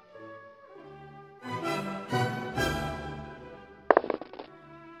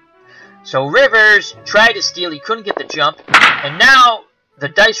 So Rivers tried to steal, he couldn't get the jump, and now the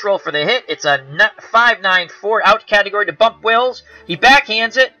dice roll for the hit, it's a 5-9-4 out category to Bump Wills. He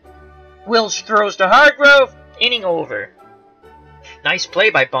backhands it. Wills throws to Hargrove. Inning over. Nice play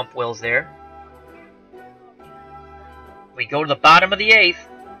by Bump Wills there. We go to the bottom of the 8th.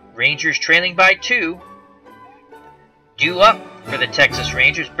 Rangers trailing by 2. Due up for the Texas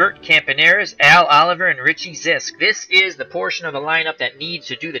Rangers, Bert Campaneris, Al Oliver, and Richie Zisk. This is the portion of the lineup that needs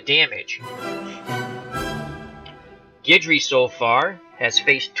to do the damage. Guidry so far has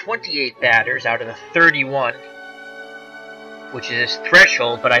faced 28 batters out of the 31, which is his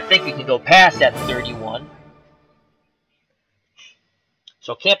threshold, but I think he can go past that 31.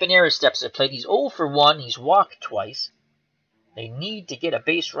 So Campanera steps to the plate. He's 0 for 1. He's walked twice. They need to get a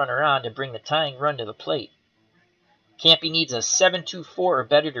base runner on to bring the tying run to the plate. Campy needs a 7.24 or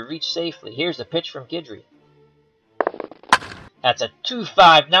better to reach safely. Here's the pitch from Guidry. That's a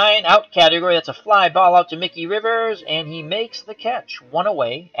 2.59 out category. That's a fly ball out to Mickey Rivers, and he makes the catch. One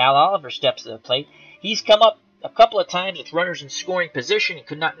away. Al Oliver steps to the plate. He's come up a couple of times with runners in scoring position and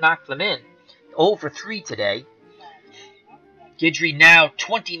could not knock them in. 0 for 3 today. Guidry now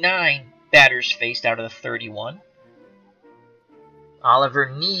 29 batters faced out of the 31.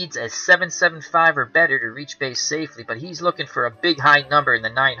 Oliver needs a 7.75 or better to reach base safely, but he's looking for a big high number in the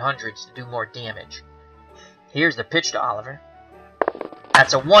 900s to do more damage. Here's the pitch to Oliver.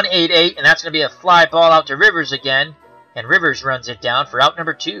 That's a 1.88, and that's going to be a fly ball out to Rivers again, and Rivers runs it down for out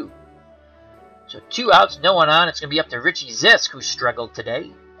number 2. So 2 outs, no one on. It's going to be up to Richie Zisk, who struggled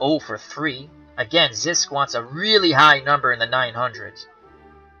today, 0 for 3. Again, Zisk wants a really high number in the 900s.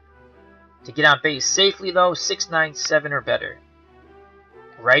 To get on base safely, though, 6.97 or better.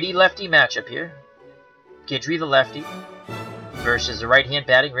 Righty-lefty matchup here. Guidry, the lefty, versus the right-hand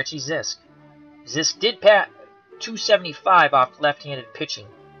batting Richie Zisk. Zisk did pat 275 off left-handed pitching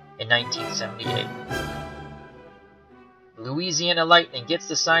in 1978. Louisiana Lightning gets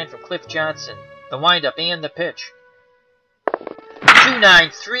the sign from Cliff Johnson. The windup and the pitch.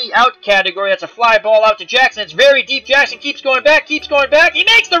 2.93 out category. That's a fly ball out to Jackson. It's very deep. Jackson keeps going back, He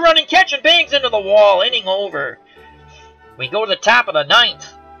makes the running catch and bangs into the wall. Inning over. We go to the top of the 9th.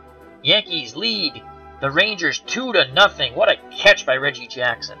 Yankees lead the Rangers 2-0. What a catch by Reggie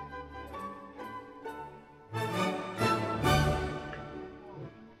Jackson.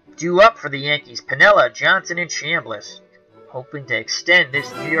 Due up for the Yankees, Piniella, Johnson, and Chambliss, hoping to extend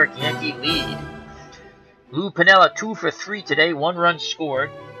this New York Yankee lead. Lou Piniella 2 for 3 today, 1 run scored.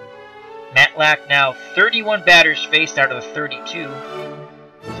 Matlack now 31 batters faced out of the 32.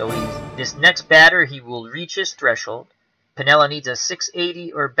 So this next batter, he will reach his threshold. Piniella needs a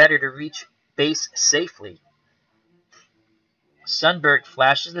 6.80 or better to reach base safely. Sundberg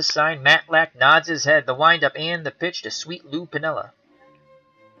flashes the sign. Matlack nods his head. The windup and the pitch to sweet Lou Piniella.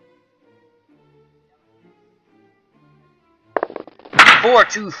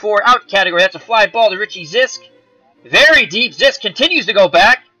 .424 out category. That's a fly ball to Richie Zisk. Very deep. Zisk continues to go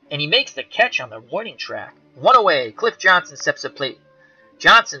back, and he makes the catch on the warning track. 1 away. Cliff Johnson steps to the plate.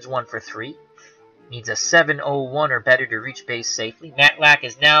 Johnson's 1 for 3. Needs a 7.01 or better to reach base safely. Matlack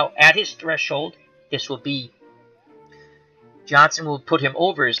is now at his threshold. This will be... Johnson will put him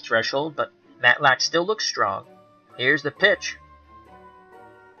over his threshold, but Matlack still looks strong. Here's the pitch.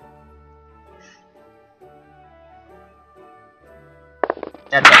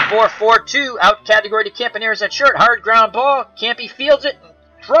 That's a 4.42 out category to Campanera's at short. Hard ground ball. Campy fields it and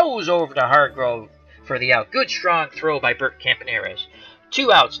throws over to Hargrove for the out. Good strong throw by Bert Campaneras.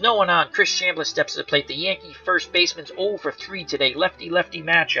 2 outs, no one on. Chris Chambliss steps to the plate. The Yankee first baseman's 0 for 3 today. Lefty-lefty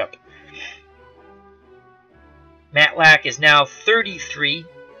matchup. Matlack is now 33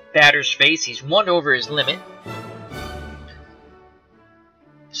 batters faced. He's 1 over his limit.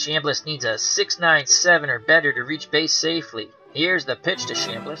 Chambliss needs a 6.97 or better to reach base safely. Here's the pitch to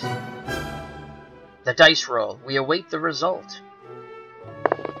Chambliss. The dice roll. We await the result.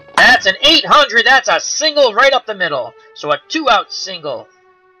 That's an 800. That's a single right up the middle. So a 2-out single.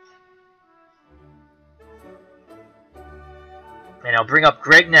 And I'll bring up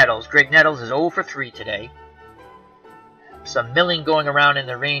Greg Nettles. Greg Nettles is 0 for 3 today. Some milling going around in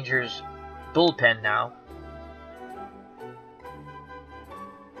the Rangers bullpen now.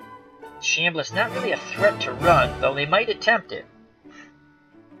 Chambliss not really a threat to run, though they might attempt it.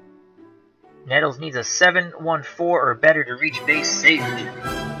 Nettles needs a 7.14 or better to reach base safely.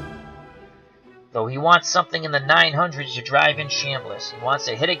 Though he wants something in the 900s to drive in Chambliss. He wants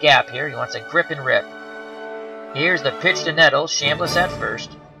to hit a gap here. He wants a grip and rip. Here's the pitch to Nettles. Chambliss at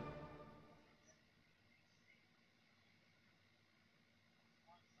first.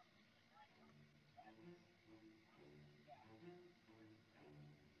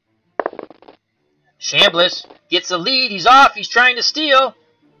 Chambliss gets the lead. He's off. He's trying to steal.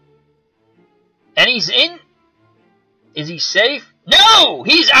 And he's in. Is he safe? No!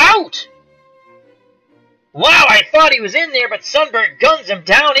 He's out! Wow, I thought he was in there, but Sundberg guns him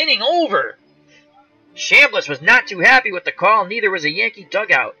down, inning over. Chambliss was not too happy with the call. Neither was a Yankee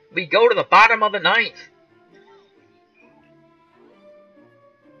dugout. We go to the bottom of the 9th.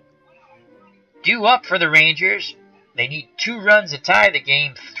 Due up for the Rangers. They need 2 runs to tie the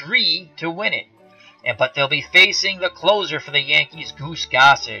game, 3 to win it. But they'll be facing the closer for the Yankees, Goose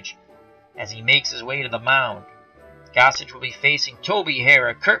Gossage, as he makes his way to the mound. Gossage will be facing Toby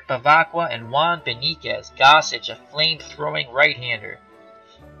Harrah, Kurt Bevacqua, and Juan Beniquez. Gossage, a flame-throwing right-hander.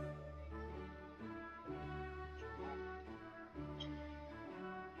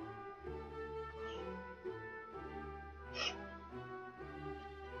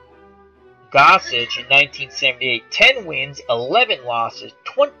 Gossage in 1978, 10 wins, 11 losses,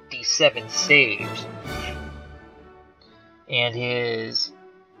 27 saves. And his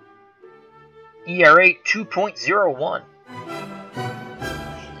ERA 2.01.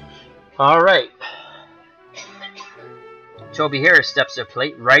 Alright. Toby Harrah steps to the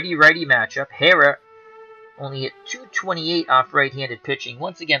plate. Righty-righty matchup. Harrah only hit .228 off right-handed pitching.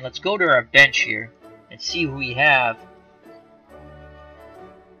 Once again, let's go to our bench here and see who we have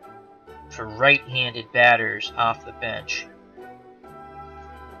for right-handed batters off the bench.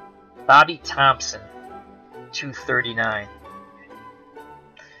 Bobby Thompson, 239.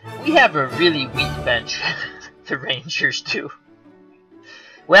 We have a really weak bench, the Rangers do.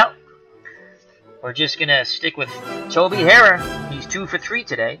 Well, we're just going to stick with Toby Harrah. He's 2 for 3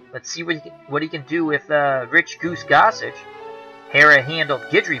 today. Let's see what he can do with Rich Goose Gossage. Harrah handled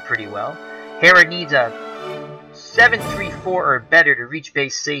Guidry pretty well. Harrah needs a 7-3-4 or better to reach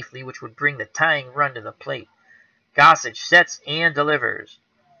base safely, which would bring the tying run to the plate. Gossage sets and delivers.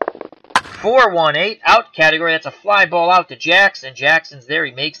 4-1-8, out category. That's a fly ball out to Jackson. Jackson's there.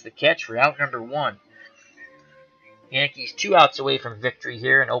 He makes the catch for out number 1. Yankees 2 outs away from victory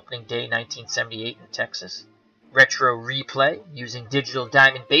here on opening day 1978 in Texas. Retro replay using Digital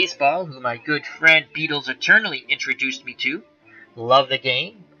Diamond Baseball, who my good friend Beatles Eternally introduced me to. Love the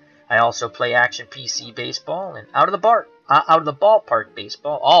game. I also play Action PC Baseball and Out of the Ballpark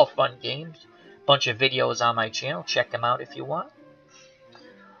Baseball. All fun games. Bunch of videos on my channel. Check them out if you want.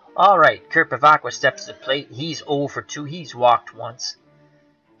 Alright, Kurt Bevacqua steps to the plate. He's 0 for 2. He's walked once.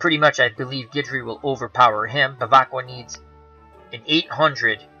 Pretty much I believe Guidry will overpower him. Bevacqua needs an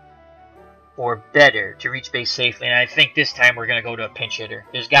 800 or better to reach base safely. And I think this time we're going to go to a pinch hitter.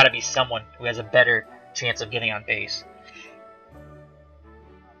 There's got to be someone who has a better chance of getting on base.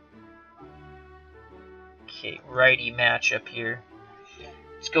 Okay, righty matchup here.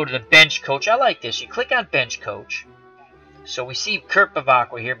 Let's go to the bench coach. I like this. You click on bench coach. So we see Kurt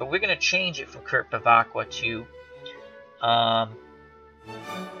Bevacqua here, but we're going to change it from Kurt Bevacqua to...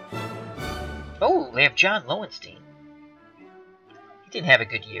 Oh, they have John Lowenstein. He didn't have a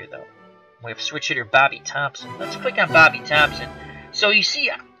good year, though. We have switch hitter Bobby Thompson. Let's click on Bobby Thompson. So you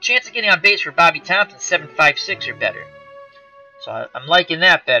see, chance of getting on base for Bobby Thompson, 7.56 or better. So I'm liking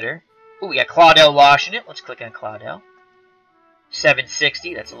that better. Oh, we got Claudell Washington. Let's click on Claudell.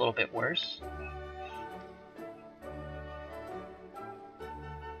 760. That's a little bit worse.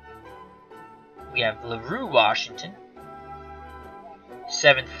 We have LaRue Washington.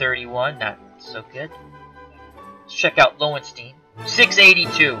 731. Not so good. Let's check out Lowenstein.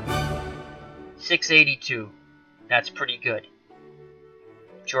 682. 682. That's pretty good.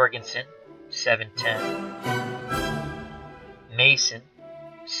 Jorgensen. 710. Mason.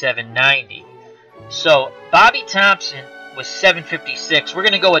 790. So, Bobby Thompson was 756. We're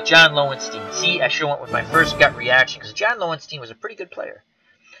going to go with John Lowenstein. See, I sure went with my first gut reaction because John Lowenstein was a pretty good player.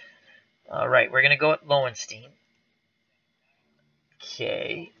 Alright, we're going to go with Lowenstein.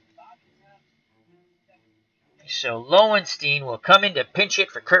 Okay. So, Lowenstein will come in to pinch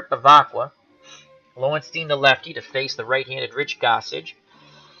hit for Kurt Bevacqua. Lowenstein, the lefty, to face the right-handed Rich Gossage.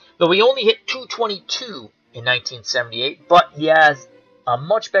 Though he only hit .222 in 1978, but he has a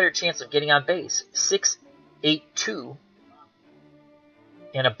much better chance of getting on base. 6.82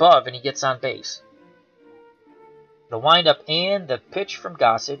 and above, and he gets on base. The windup and the pitch from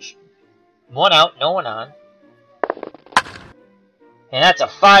Gossage. 1 out, no one on. And that's a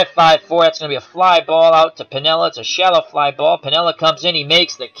 5.54. That's going to be a fly ball out to Piniella. It's a shallow fly ball. Piniella comes in. He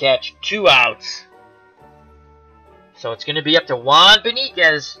makes the catch. 2 outs. So it's going to be up to Juan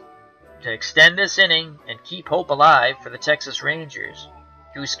Beniquez to extend this inning and keep hope alive for the Texas Rangers.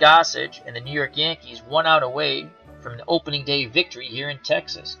 Goose Gossage and the New York Yankees 1 out away from an opening day victory here in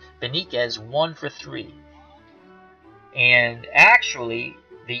Texas. Beniquez 1 for 3. And actually,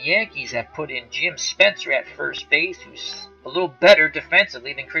 the Yankees have put in Jim Spencer at first base, who's a little better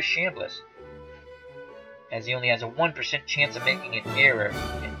defensively than Chris Chambliss, as he only has a 1% chance of making an error.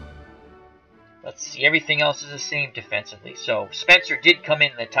 Let's see, everything else is the same defensively. So, Spencer did come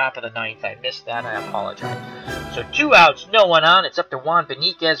in the top of the 9th. I missed that. I apologize. So, 2 outs, no one on. It's up to Juan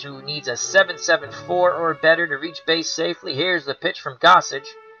Beniquez, who needs a 7.74 or better to reach base safely. Here's the pitch from Gossage.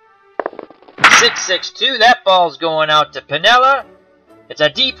 6.62. That ball's going out to Piniella. It's a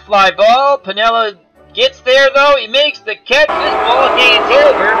deep fly ball. Piniella Gets there, though. He makes the catch. This ball game's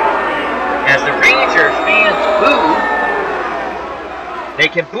over. As the Ranger fans boo, they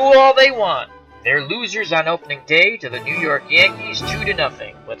can boo all they want. They're losers on opening day to the New York Yankees,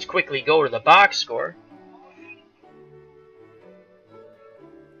 2-0. Let's quickly go to the box score.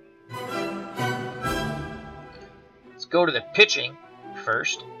 Let's go to the pitching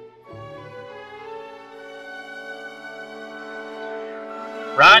first.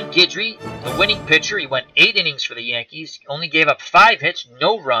 Ron Guidry, the winning pitcher, he went 8 innings for the Yankees, only gave up 5 hits,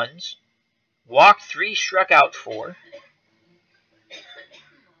 no runs, walked 3, struck out 4.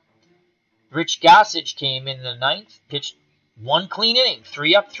 Rich Gossage came in the 9th, pitched 1 clean inning,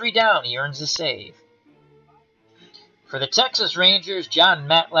 3 up, 3 down, he earns a save. For the Texas Rangers, John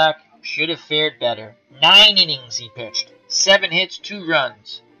Matlack should have fared better. 9 innings he pitched, 7 hits, 2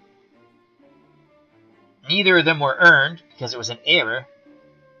 runs. Neither of them were earned because it was an error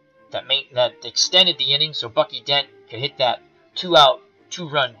that extended the inning so Bucky Dent could hit that 2-out,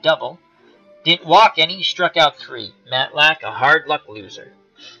 2-run double. Didn't walk any, struck out 3. Matlack, a hard luck loser.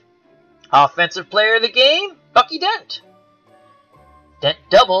 Offensive player of the game, Bucky Dent. Dent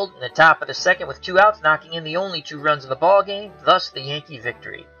doubled in the top of the second with 2 outs, knocking in the only 2 runs of the ball game, thus the Yankee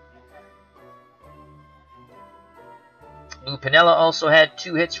victory. Lou Piniella also had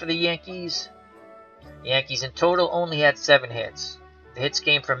 2 hits for the Yankees. The Yankees in total only had 7 hits. The hits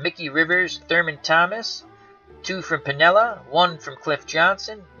came from Mickey Rivers, Thurman Thomas, 2 from Piniella, 1 from Cliff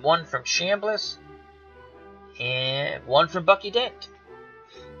Johnson, 1 from Chambliss, and 1 from Bucky Dent.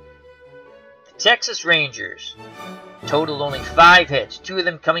 The Texas Rangers totaled only 5 hits, 2 of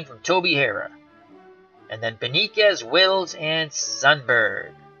them coming from Toby Harrah, and then Beniquez, Wills, and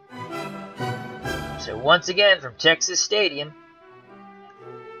Sundberg. So once again from Texas Stadium,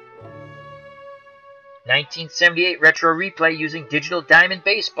 1978 retro replay using Digital Diamond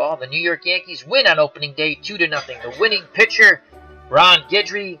Baseball. The New York Yankees win on opening day 2-0. The winning pitcher, Ron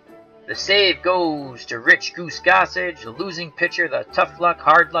Guidry. The save goes to Rich Goose Gossage. The losing pitcher, the tough luck,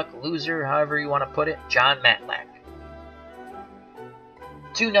 hard luck loser, however you want to put it, John Matlack.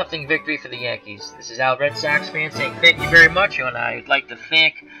 2-0 victory for the Yankees. This is Al Red Sox fan saying thank you very much, and I'd like to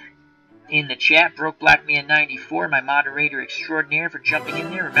thank in the chat Broke Black Man 94, my moderator extraordinaire, for jumping in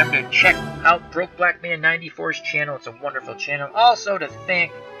there. Remember to check out Broke Black Man 94's channel. It's a wonderful channel. Also to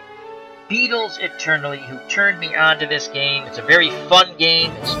thank Beatles Eternally, who turned me on to this game. It's a very fun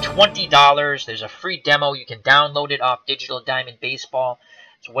game. It's $20. There's a free demo. You can download it off Digital Diamond Baseball.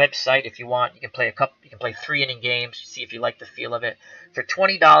 It's a website if you want. You can play 3-inning games, see if you like the feel of it. For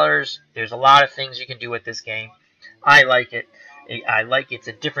 $20, there's a lot of things you can do with this game. I like it. It's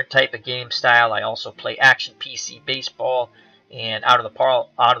a different type of game style. I also play action PC baseball and out of the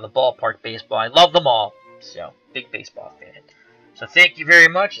ballpark baseball. I love them all. So, big baseball fan. So thank you very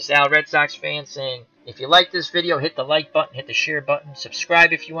much. It's Al Red Sox fan saying, if you like this video, hit the like button, hit the share button,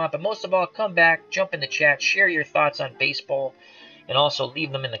 subscribe if you want, but most of all, come back, jump in the chat, share your thoughts on baseball, and also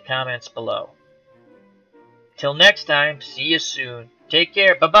leave them in the comments below. Till next time, see you soon. Take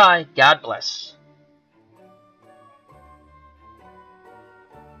care. Bye-bye. God bless.